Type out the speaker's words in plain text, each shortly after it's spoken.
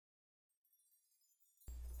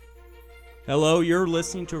Hello, you're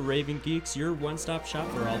listening to Raving Geeks, your one-stop shop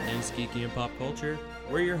for all things geeky and pop culture.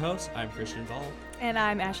 We're your hosts. I'm Christian Valk. And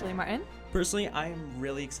I'm Ashley Martin. Personally, I am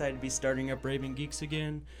really excited to be starting up Raving Geeks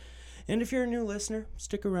again. And if you're a new listener,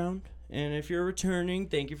 stick around. And if you're returning,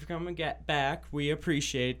 thank you for coming back. We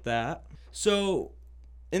appreciate that. So,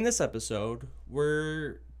 in this episode,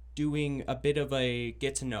 we're doing a bit of a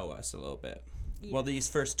get to know us a little bit. Yes. Well, these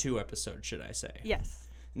first two episodes, should I say. Yes.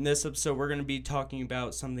 In this episode, we're going to be talking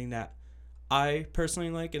about something that I personally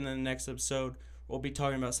like, and then the next episode, we'll be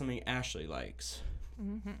talking about something Ashley likes.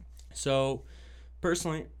 Mm-hmm. So,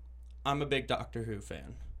 personally, I'm a big Doctor Who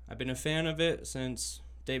fan. I've been a fan of it since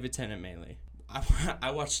David Tennant mainly.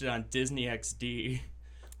 I watched it on Disney XD,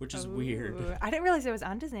 which is weird. I didn't realize it was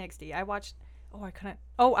on Disney XD. I watched it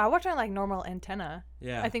on like normal antenna.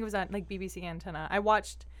 Yeah. I think it was on like BBC antenna. I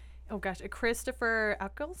watched, Christopher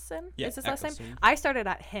Eccleston? Yeah, is his last name? Eccleston. I started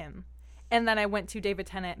at him. And then I went to David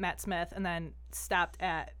Tennant, Matt Smith, and then stopped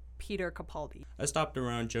at Peter Capaldi. I stopped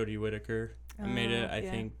around Jodie Whittaker. I made it, I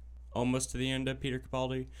think, almost to the end of Peter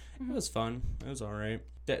Capaldi. Mm-hmm. It was fun. It was all right.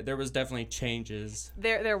 There was definitely changes.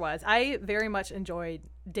 There was. I very much enjoyed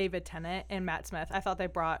David Tennant and Matt Smith. I thought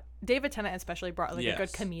David Tennant especially brought like a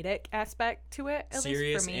good comedic aspect to it, at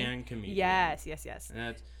Serious least for me. and comedic. Yes. And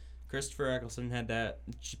that's, Christopher Eccleston had that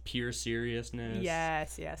pure seriousness.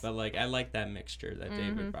 Yes. But I like that mixture that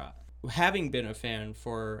David brought. Having been a fan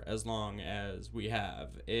for as long as we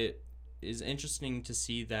have, it is interesting to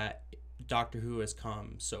see that Doctor Who has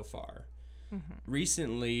come so far. Mm-hmm.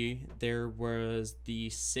 Recently, there was the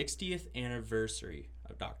 60th anniversary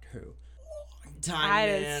of Doctor Who. Long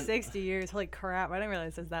time, man. 60 years. Holy crap. I didn't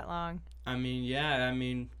realize it was that long. I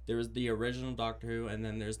mean, there was the original Doctor Who, and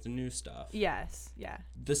then there's the new stuff. Yes, yeah.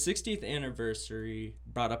 The 60th anniversary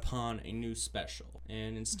brought upon a new special,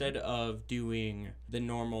 and instead of doing the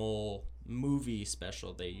normal movie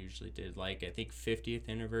special they usually did, I think 50th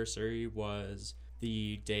anniversary was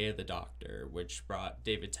the Day of the Doctor, which brought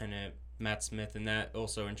David Tennant, Matt Smith, and that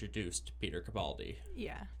also introduced Peter Capaldi.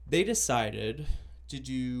 Yeah. They decided to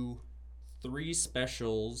do 3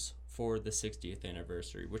 specials for the 60th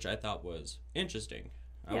anniversary, which I thought was interesting.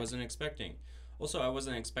 I wasn't expecting. Also, I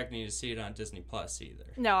wasn't expecting to see it on Disney Plus either.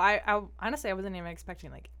 No, I honestly, I wasn't even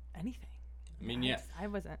expecting, anything. I mean, I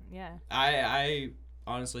wasn't, I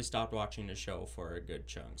honestly stopped watching the show for a good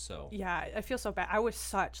chunk, so. Yeah, I feel so bad. I was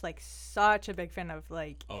such a big fan of,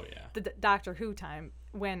 the Doctor Who time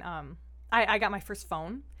when, I got my first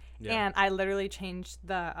phone. Yeah. And I literally changed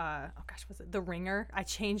the ringer? I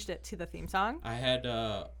changed it to the theme song. I had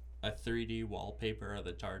a 3D wallpaper of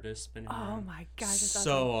the TARDIS spinning around. Oh my gosh, that's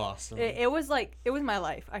so awesome. It was my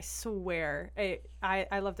life. I swear.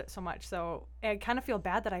 I loved it so much. So I kind of feel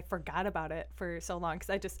bad that I forgot about it for so long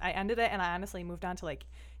because I ended it and I honestly moved on to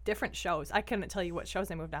different shows. I couldn't tell you what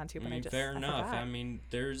shows I moved on to, but fair enough. Forgot. I mean,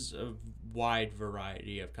 there's a wide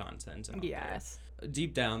variety of content out there.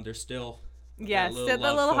 Deep down, there's still. Yes, the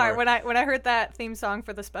little heart. When I heard that theme song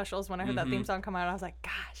for the specials, when I heard that theme song come out, I was like,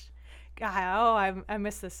 gosh, I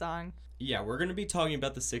miss this song. Yeah, we're going to be talking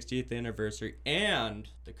about the 60th anniversary and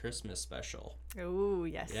the Christmas special. Ooh,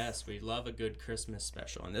 yes. Yes, we love a good Christmas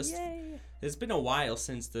special. And it's been a while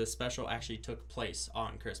since the special actually took place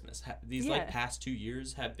on Christmas. These past 2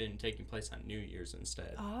 years have been taking place on New Year's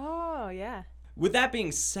instead. Oh, yeah. With that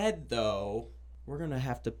being said, though, we're going to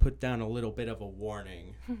have to put down a little bit of a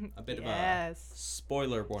warning. A bit of a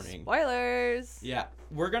spoiler warning. Spoilers! Yeah.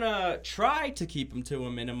 We're going to try to keep them to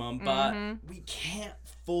a minimum, but we can't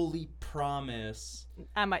fully promise.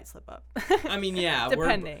 I might slip up. I mean, yeah.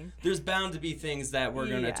 Depending. There's bound to be things that we're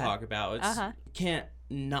going to talk about. Can't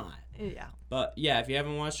not. Yeah. But, yeah, if you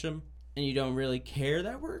haven't watched them and you don't really care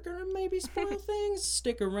that we're going to maybe spoil things,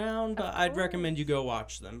 stick around. But I'd recommend you go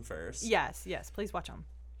watch them first. Yes. Please watch them.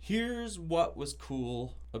 Here's what was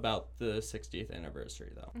cool about the 60th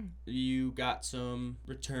anniversary, though. You got some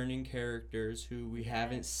returning characters who we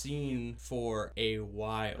haven't seen for a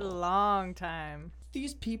while. Long time.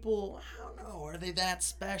 These people, I don't know, are they that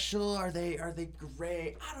special? Are they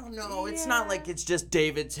great? I don't know. Yeah. It's not like it's just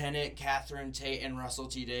David Tennant, Catherine Tate, and Russell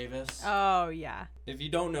T. Davis. Oh, yeah. If you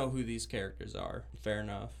don't know who these characters are, fair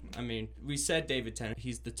enough. I mean, we said David Tennant,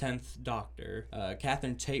 he's the 10th Doctor.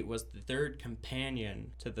 Catherine Tate was the 3rd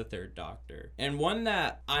companion to the 3rd Doctor. And one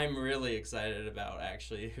that that I'm really excited about,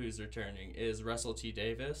 actually, who's returning, is Russell T.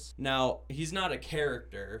 Davis. Now, he's not a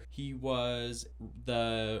character. He was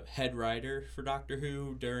the head writer for Doctor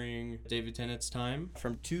Who during David Tennant's time.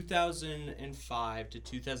 From 2005 to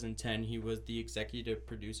 2010, he was the executive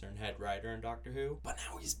producer and head writer in Doctor Who. But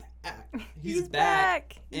now he's back. He's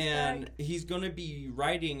back. He's going to be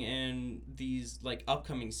writing in these, like,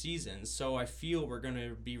 upcoming seasons. So I feel we're going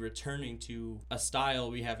to be returning to a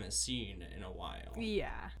style we haven't seen in a while.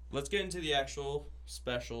 Yeah. Let's get into the actual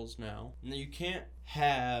specials now. You can't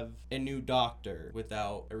have a new Doctor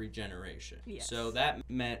without a regeneration. Yes. So that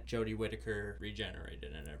meant Jodie Whittaker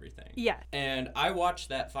regenerated and everything. Yeah. And I watched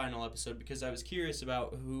that final episode because I was curious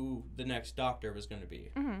about who the next Doctor was going to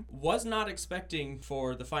be. Mm-hmm. Was not expecting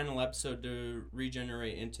for the final episode to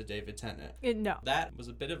regenerate into David Tennant. No. That was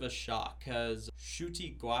a bit of a shock because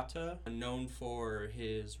Ncuti Gatwa, known for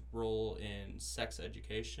his role in Sex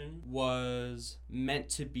Education, was meant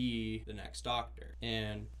to be the next Doctor.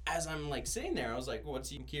 And as I'm like sitting there, I was like, what's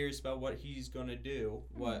he curious about what he's gonna do,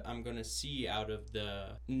 what I'm gonna see out of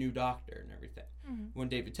the new Doctor and everything. Mm-hmm. When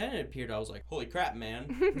David Tennant appeared, I was like, holy crap,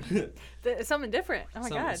 man. Something different. Oh my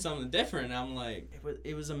God. Something different. I'm like,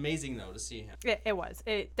 it was amazing though to see him. It was.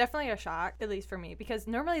 It definitely a shock, at least for me, because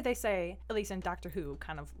normally they say, at least in Doctor Who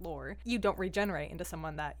kind of lore, you don't regenerate into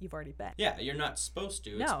someone that you've already been. Yeah, you're not supposed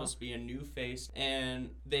to. No. It's supposed to be a new face. And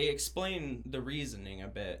they explain the reasoning a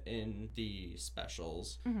bit in the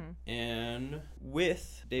specials. Mm-hmm. And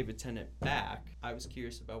with David Tennant back, I was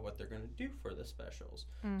curious about what they're going to do for the specials.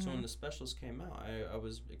 Mm-hmm. So when the specials came out, I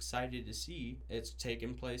was excited to see it's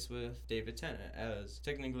taking place with David Tennant, as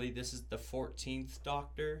technically this is the 14th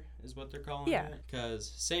Doctor is what they're calling it, because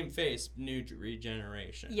same face, new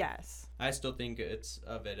regeneration. Yes. I still think it's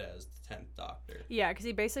of it as the 10th Doctor. Yeah, because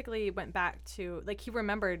he basically went back to, like, he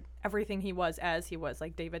remembered everything he was as he was,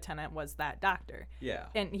 like David Tennant was that Doctor. Yeah.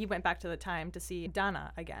 And he went back to the time to see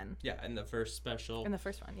Donna again. Yeah, in the first special. In the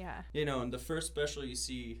first one, yeah. You know, in the first special, you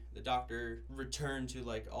see the Doctor return to,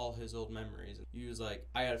 like, all his old memories. He was like,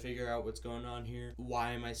 I gotta figure out what's going on here.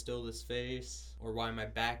 Why am I still this face? Or why am I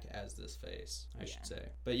back as this face, I should say.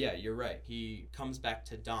 But yeah, you're right. He comes back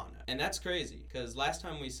to Donna. And that's crazy, because last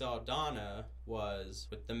time we saw Donna was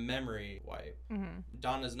with the memory wipe. Mm-hmm.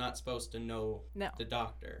 Donna's not supposed to know the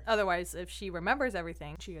Doctor. Otherwise, if she remembers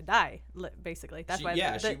everything, she would die, basically. That's why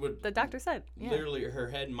she would. The Doctor said. Yeah. Literally, her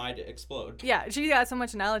head might explode. Yeah, she got so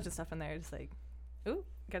much knowledge and stuff in there. Just like, ooh,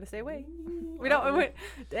 gotta stay away. We don't.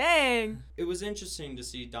 Dang. It was interesting to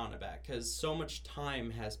see Donna back because so much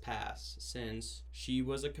time has passed since she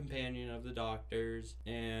was a companion of the Doctor's,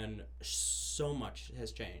 and so much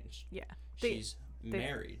has changed. Yeah. She's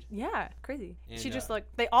married. Yeah, crazy. And, she just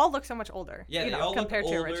they all look so much older. Yeah, they all compared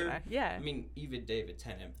look to older. original. Yeah. I mean, even David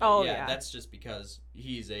Tennant. Yeah, that's just because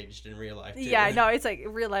he's aged in real life too. Yeah, no, it's like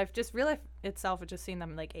real life itself, just seeing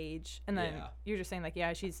them like age, and then you're just saying like,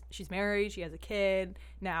 yeah, she's married, she has a kid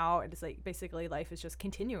now, and it's like basically life is just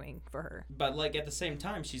continuing for her. But like at the same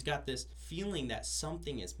time, she's got this feeling that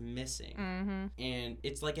something is missing, and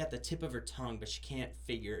it's like at the tip of her tongue, but she can't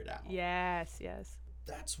figure it out. Yes.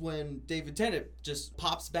 That's when David Tennant just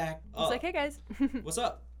pops back up. He's like, hey guys. What's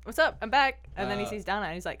up? What's up? I'm back. And then he sees Donna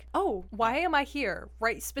and he's like, oh, why am I here?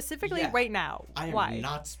 Specifically right now. I am why?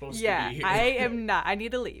 Not supposed to be here. I am not. I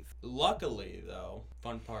need to leave. Luckily, though,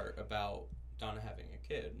 fun part about Donna having a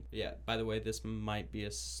kid. Yeah, by the way, this might be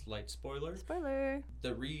a slight spoiler.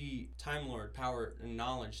 The Time Lord power and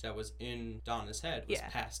knowledge that was in Donna's head was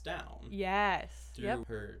passed down. Yes. Through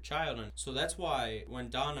her child. And so that's why when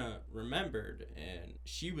Donna remembered and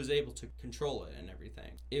she was able to control it and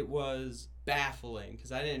everything, it was baffling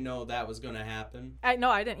because I didn't know that was going to happen. No,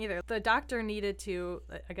 I didn't either. The Doctor needed to,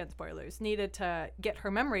 again, spoilers, needed to get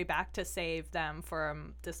her memory back to save them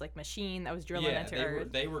from this like machine that was drilling into her.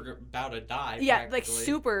 They were about to die. Yeah, like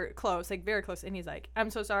super close, like very close. And he's like, I'm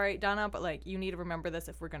so sorry, Donna, but like you need to remember this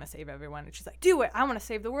if we're going to save everyone. And she's like, do it. I want to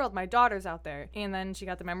save the world. My daughter's out there. And then she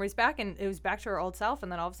got the memories back and it was back to her old self.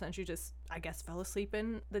 And then all of a sudden she just, I guess, fell asleep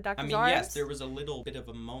in the Doctor's arms. Yes, there was a little bit of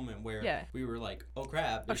a moment where we were like, oh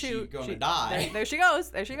crap, is she going to die? There she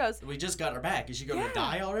goes. We just got her back. Is she going to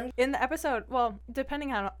die already? In the episode, well, depending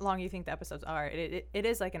how long you think the episodes are, it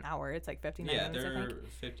is like an hour. It's like 59 minutes, I think. Yeah, they're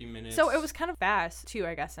 50 minutes. So it was kind of fast, too,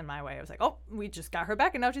 I guess, in my way. I was like, oh, we just got her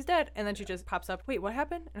back, and now she's dead. And then she just pops up. Wait, what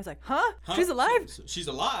happened? And I was like, huh? She's alive? She's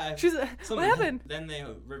alive? What happened? Then they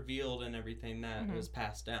revealed and everything that was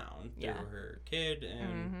passed down through her kid.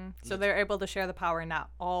 And so there able to share the power, not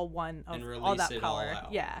all one of and all that it power. all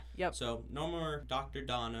out. Yeah. Yep. So no more Dr.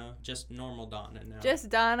 Donna, just normal Donna now. Just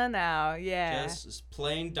Donna now. Yeah. Just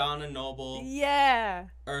plain Donna Noble. Yeah.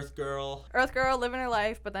 Earth Girl living her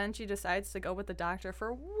life, but then she decides to go with the doctor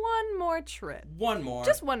for one more trip.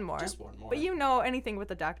 Just one more. But anything with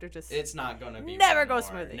the doctor it's not gonna be never goes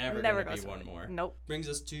smoothly. Never gonna be smoothly. one more. Nope. Brings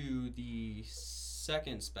us to the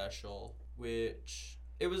second special, which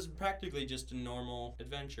it was practically just a normal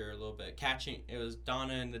adventure a little bit. It was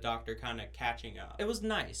Donna and the doctor kind of catching up. It was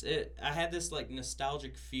nice. I had this like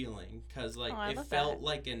nostalgic feeling because it felt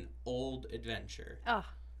like an old adventure. Oh,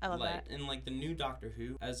 I love that. And the new Doctor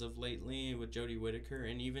Who, as of lately with Jodie Whittaker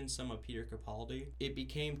and even some of Peter Capaldi, it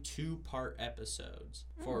became 2-part episodes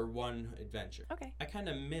for one adventure. Okay. I kind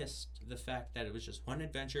of missed the fact that it was just one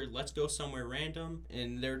adventure, let's go somewhere random,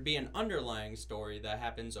 and there'd be an underlying story that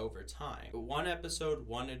happens over time. One episode,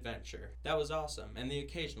 one adventure. That was awesome. And the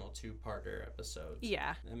occasional 2-parter episodes.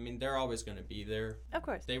 Yeah. I mean, they're always going to be there. Of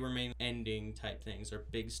course. They were main ending type things or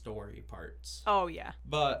big story parts. Oh, yeah.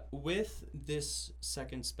 But with this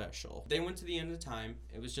second special, they went to the end of time.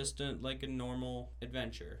 It was just a normal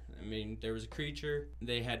adventure. I mean, there was a creature.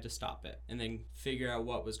 They had to stop it and then figure out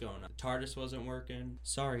what was going on. The TARDIS wasn't working.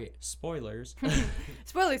 Sorry, spoilers.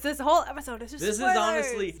 Spoilers. This whole episode is just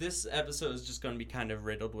spoilers. This episode is just going to be kind of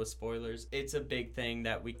riddled with spoilers. It's a big thing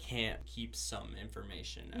that we can't keep some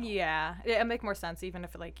information out. Yeah, it'll make more sense even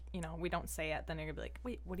if we don't say it. Then you're gonna be like,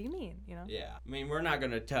 wait, what do you mean? Yeah, I mean, we're not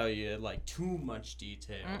gonna tell you too much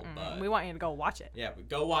detail, but we want you to go watch it. Yeah,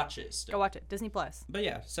 go watch it. Still. Go watch it. Disney Plus. But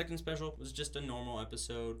yeah, second special was just a normal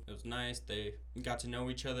episode. It was nice. They got to know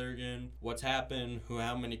each other again. What's happened?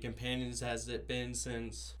 How many companions has it been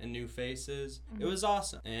since? And new faces. It was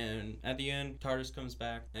awesome. And at the end, TARDIS comes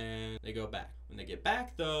back and they go back. When they get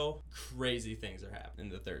back, though, crazy things are happening in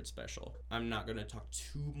the third special. I'm not going to talk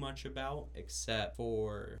too much about, except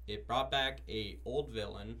for it brought back a old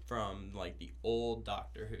villain from, the old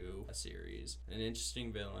Doctor Who series. An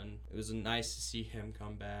interesting villain. It was nice to see him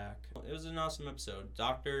come back. It was an awesome episode.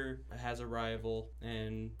 Doctor has a rival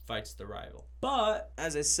and fights the rival. But,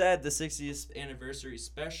 as I said, the 60th anniversary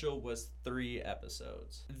special was 3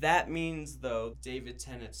 episodes. That means, though, David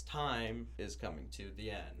Tennant's time is coming to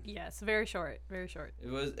the end. Yes, very short. Very short.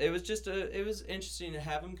 It was interesting to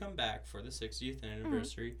have him come back for the 60th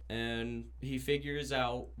anniversary, and he figures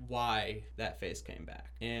out why that face came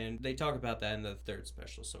back. And they talk about that in the third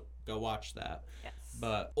special, so go watch that. Yes.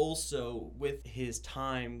 But also, with his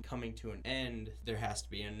time coming to an end, there has to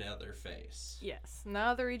be another face. Yes,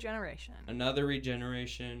 another regeneration.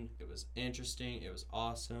 It was interesting. It was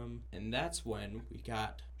awesome. And that's when we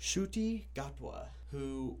got Ncuti Gatwa,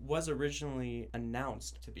 who was originally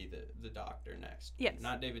announced to be the Doctor next. Yes.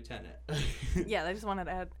 Not David Tennant. Yeah, I just wanted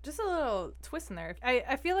to add just a little twist in there.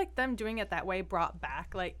 I feel like them doing it that way brought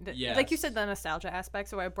back, like you said, the nostalgia aspect.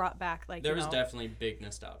 So it brought back, there was definitely big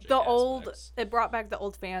nostalgia. It brought back the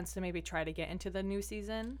old fans to maybe try to get into the new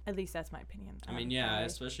season. At least that's my opinion. I mean,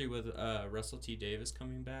 especially with Russell T Davies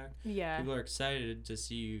coming back. Yeah. People are excited to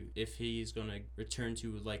see if he's going to return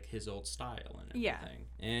to his old style and everything.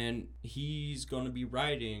 Yeah. And he's going to be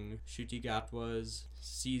writing Ncuti Gatwa's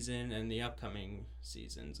season and the upcoming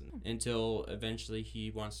seasons until eventually he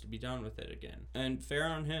wants to be done with it again. And fair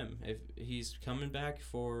on him if he's coming back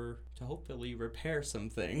to hopefully repair some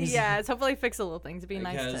things. Yeah, it's hopefully fix a little things. It'd be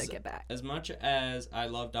nice to get back. As much as I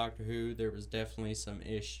love Doctor Who, there was definitely some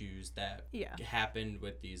issues that happened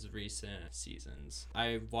with these recent seasons.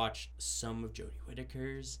 I watched some of Jodie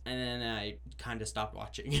Whittaker's and then I kind of stopped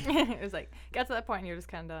watching. It was got to that point and you're just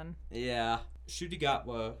kind of done. Yeah. Ncuti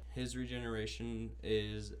Gatwa, his regeneration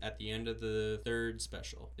is at the end of the third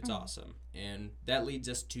special. It's awesome. And that leads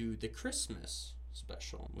us to the Christmas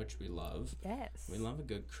special, which we love. Yes. We love a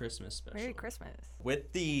good Christmas special. Merry Christmas.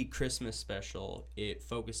 With the Christmas special, it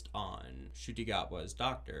focused on Ncuti Gatwa's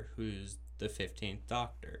Doctor, who's the 15th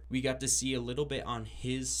Doctor. We got to see a little bit on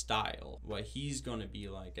his style, what he's going to be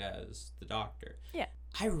like as the Doctor. Yeah.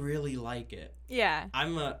 I really like it. Yeah.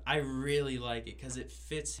 I really like it because it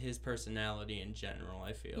fits his personality in general,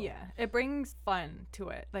 I feel. Yeah. It brings fun to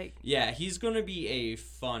it. Yeah, he's going to be a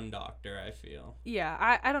fun Doctor, I feel.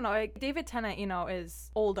 Yeah. I don't know. David Tennant,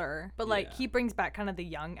 is older, but he brings back kind of the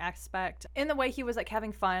young aspect. In the way he was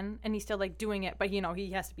having fun and he's still doing it, but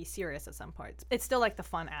he has to be serious at some points. It's still the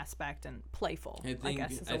fun aspect and playful, I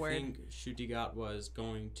guess is the word. I think Ncuti Gatwa was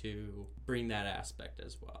going to bring that aspect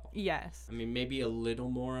as well. Yes. I mean, maybe a little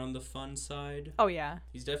little more on the fun side. Oh, yeah.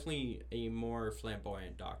 He's definitely a more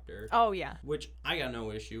flamboyant doctor. Oh, yeah. Which I got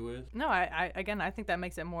no issue with. No, I think that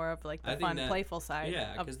makes it more of like the fun, playful side.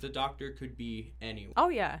 Yeah, because the doctor could be anyone. Oh,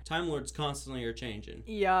 yeah. Time Lords constantly are changing.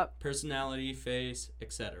 Yep. Personality, face,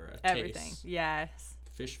 etc. Everything. Taste. Yes.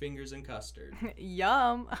 Fish fingers and custard.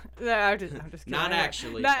 Yum. I'm just kidding. Not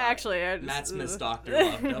actually. Not actually. Matt Smith's doctor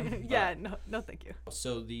loved them. Yeah, no, thank you.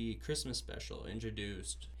 So the Christmas special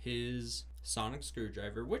introduced his sonic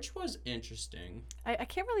screwdriver, which was interesting. I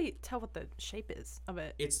can't really tell what the shape is of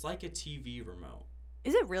it. It's like a TV remote.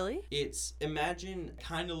 Is it really?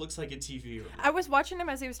 Kind of looks like a TV remote. I was watching him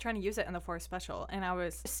as he was trying to use it in the Forest special, and I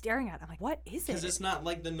was staring at it. I'm like, what is it? Because it's not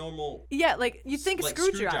like the normal... Yeah, like, you'd think like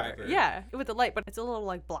screwdriver. Yeah, with the light, but it's a little,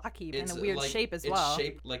 like, blocky and a weird shape as well. It's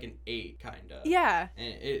shaped like an 8, kind of. Yeah.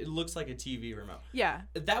 And it looks like a TV remote. Yeah.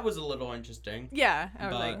 That was a little interesting. Yeah. I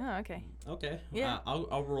was like, oh, okay. Okay. Yeah.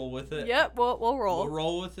 I'll roll with it. Yep, we'll roll. We'll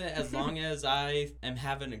roll with it as long as I am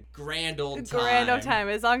having a grand old time. Grand old time,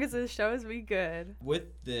 as long as the shows be good.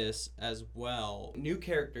 With this as well, new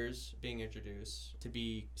characters being introduced to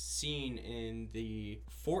be seen in the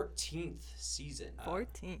 14th season.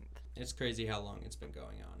 14th. It's crazy how long it's been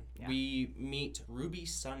going on. Yeah. We meet Ruby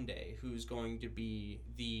Sunday, who's going to be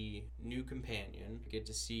the new companion. We get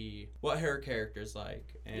to see what her character's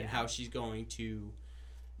like and how she's going to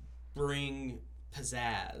bring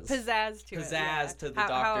pizzazz to the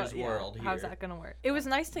doctor's world here. How's that gonna work? It was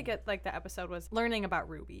nice to get, like, the episode was learning about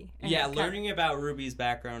Ruby. Learning about Ruby's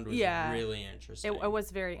background was really interesting. It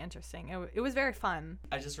was very interesting. It was very fun.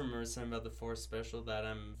 I just remember something about the Force special that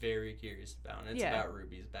I'm very curious about. And it's about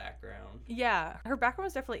Ruby's background. Yeah, her background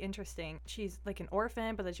was definitely interesting. She's like an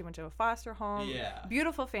orphan, but then she went to a foster home. Yeah.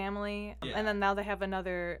 Beautiful family. Yeah. And then now they have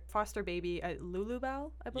another foster baby,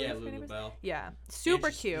 Lulubelle, I believe. Yeah, Lulubelle. Yeah, super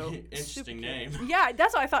cute. Interesting name. Yeah,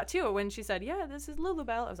 that's what I thought too when she said, yeah, this is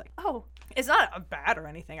Lulubelle. I was like, oh, it's not bad or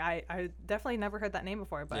anything. I definitely never heard that name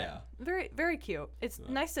before, but very, very cute. It's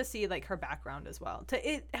nice to see, like, her background as well.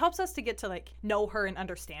 It helps us to get to, like, know her and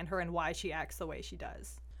understand her and why she acts the way she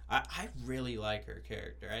does. I really like her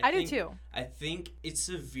character. I do too. I think it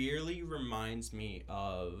severely reminds me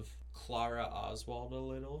of Clara Oswald a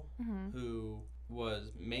little, who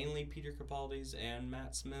was mainly Peter Capaldi's and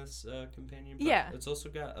Matt Smith's companion. But it's also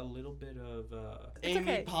got a little bit of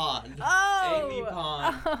Amy Pond. Amy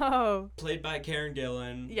Pond. Played by Karen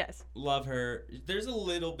Gillan. Yes. Love her. There's a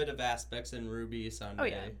little bit of aspects in Ruby Sunday. Oh,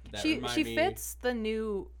 yeah. She fits the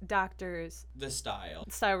new doctor's style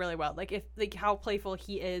really well. Like how playful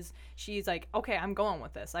he is. She's like, okay, I'm going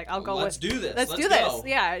with this. Like, I'll go Let's do this. Let's do this.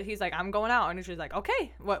 Yeah. He's like, I'm going out. And she's like,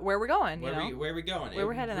 okay, where are we going? Where are we going? Where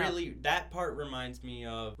we're heading out. That part reminds me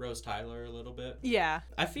of Rose Tyler a little bit. Yeah.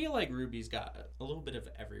 I feel like Ruby's got a little bit of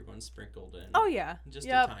everyone sprinkled in. Oh, yeah. Just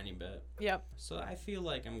a tiny bit. Yep. So I feel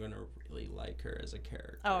like I'm going to really like her as a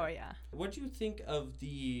character. Oh, yeah. What do you think of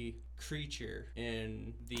the creature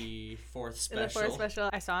in the 4th special? In the 4th special,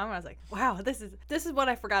 I saw him and I was like, wow, this is what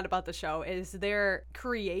I forgot about the show, is their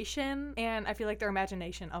creation and I feel like their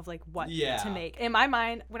imagination of, like, what to make. In my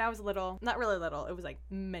mind, when I was little, not really little, it was like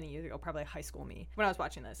many years ago, probably high school me, when I was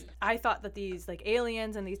watching this, I thought that these, like,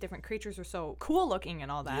 aliens and these different creatures were so cool looking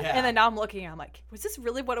and all that. And then now I'm looking and I'm like, was this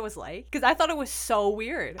really what it was like? Because I thought it was so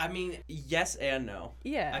weird. I mean, yes and no.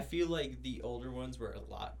 Yeah. I feel like the older ones were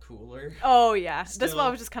a lot cooler. Oh, yeah. This one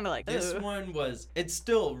was just kind of like, this one it's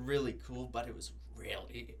still really cool, but it was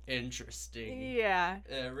really interesting. Yeah.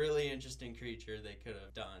 A really interesting creature they could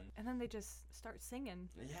have done. And then they just start singing.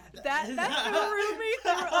 Yeah. That threw me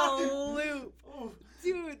through a loop. Oh.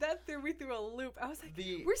 Dude, that threw me through a loop. I was like,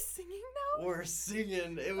 we're singing now? We're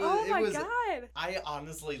singing. Oh my God. I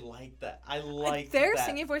honestly like that. I like their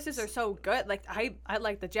singing voices are so good. Like, I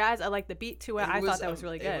like the jazz. I like the beat to it. I thought that was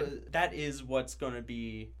really good. That is what's going to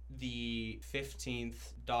be the 15th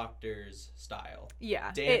Doctor's style.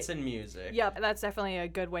 Yeah. Dance and music. Yep. That's definitely a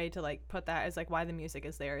good way to, like, put that as, like, why the music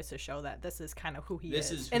is there, is to show that this is kind of who he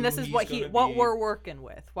is. And this is what we're working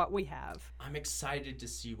with, what we have. I'm excited to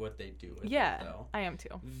see what they do with it, though. I am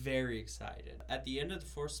too. Very excited. At the end of the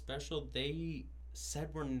 4th special, they said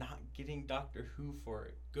we're not getting Doctor Who for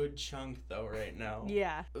a good chunk, though, right now.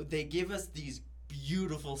 Yeah. They give us these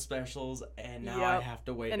beautiful specials, and now I have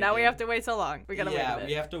to wait. And now we have to wait so long. We gotta wait a bit.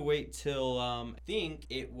 We have to wait till I think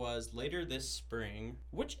it was later this spring,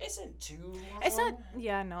 which isn't too long. It's not.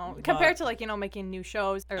 Yeah, no. Compared to, like, making new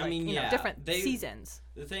shows or, like, different seasons.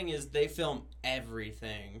 The thing is, they film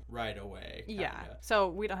everything right away. Kinda. Yeah, so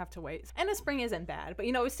we don't have to wait. And the spring isn't bad, but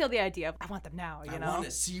it's still the idea of I want them now. I want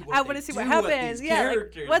to see what what happens. Yeah,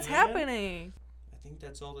 like, what's happening? I think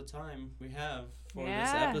that's all the time we have for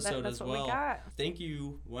this episode as well. We got. Thank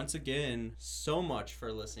you once again so much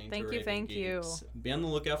for listening to Raving Geeks. Thank you. Be on the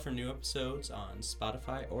lookout for new episodes on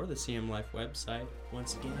Spotify or the CM Life website.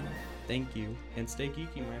 Once again, thank you, and stay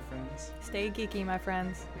geeky, my friends. Stay geeky, my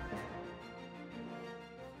friends.